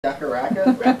Raka raka?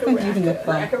 Even the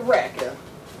fun. Raka raka.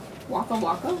 Waka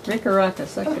waka. Raka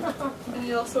second. And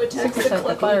he also attacks the Second, the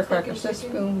clicky. firecracker, sis,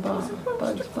 boom, bomb.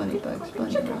 Bugs Bunny, round,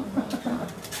 round,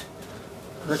 round.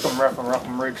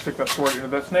 Rick'em, Rig, stick that sword into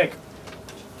that snake.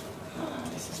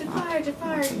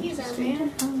 Jafar, he's our man.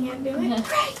 Can't do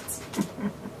it. Right!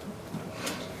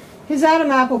 His Adam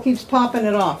apple keeps popping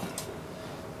it off.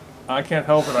 I can't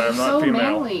help it, I am not So female.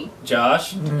 manly.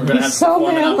 Josh, we're going to have to So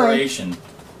perform an manly. operation.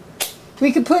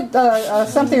 We could put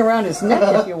something around his neck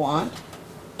if you want.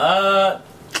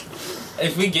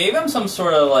 If we gave him some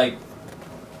sort of, like,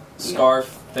 scarf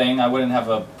thing, I wouldn't have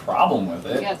a problem with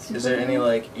it. Is there any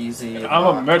like easy?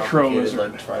 I'm a metro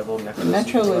lizard. Like tribal mechanism.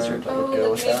 Metro lizard. Oh, go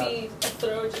like with that? maybe a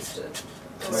throw just to...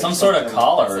 Some sort of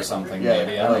collar or something, Yeah,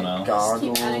 maybe. I don't like know.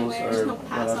 goggles Keep anywhere, or there's no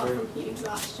pass off whatever. from heat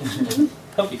exhaustion.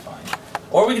 He'll be fine.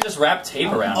 Or we could just wrap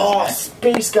tape around Oh, his neck.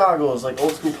 space goggles, like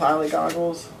old school pilot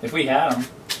goggles. If we had them.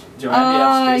 Joanne, do you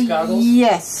have space goggles?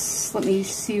 Yes. Let me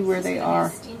see where they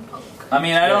are. Steampunk. I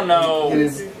mean, I don't know. It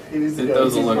is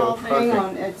Those will look Hang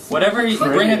on. It's Whatever, you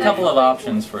bring a couple of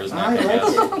options for his neck, I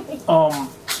guess.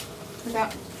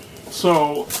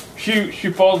 So she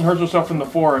falls and hurts herself in the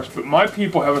forest, but my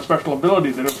people have a special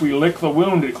ability that if we lick the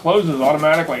wound, it closes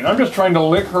automatically. And I'm just trying to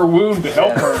lick her wound to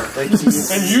help her.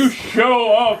 And you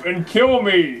show up and kill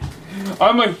me.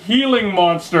 I'm a healing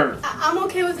monster. I'm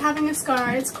okay with having a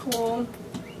scar, it's cool.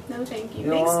 No thank you.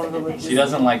 Thanks, but no thanks. She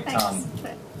doesn't like Thanks, tongue.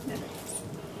 but no thanks.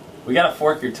 We gotta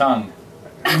fork your tongue.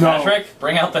 No. Patrick,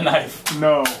 bring out the knife.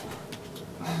 No.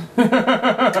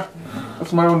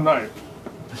 That's my own knife.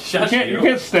 Shut You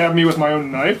can't stab me with my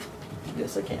own knife.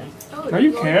 Yes, I can. Oh, No,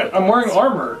 you can't. I'm wearing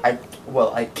armor.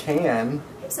 I can.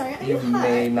 I'm sorry, You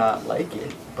may not like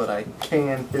it, but I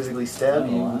can physically stab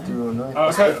you through a knife.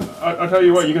 I'll tell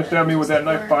you what, you can stab me with that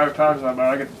knife 5 times and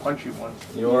I get to punch you once.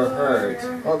 You're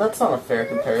hurt. Well, that's not a fair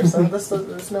comparison.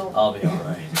 There's no. I'll be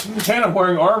alright. And I'm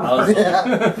wearing armor.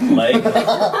 Leg?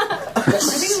 I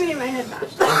think I'm getting my head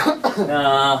bashed.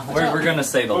 Nah, we're gonna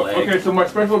say the leg. Okay, so my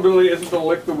special ability isn't to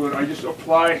lick the wound, I just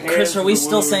apply hands Chris, are we to the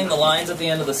still wound. saying the lines at the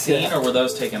end of the scene, or were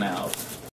those taken out?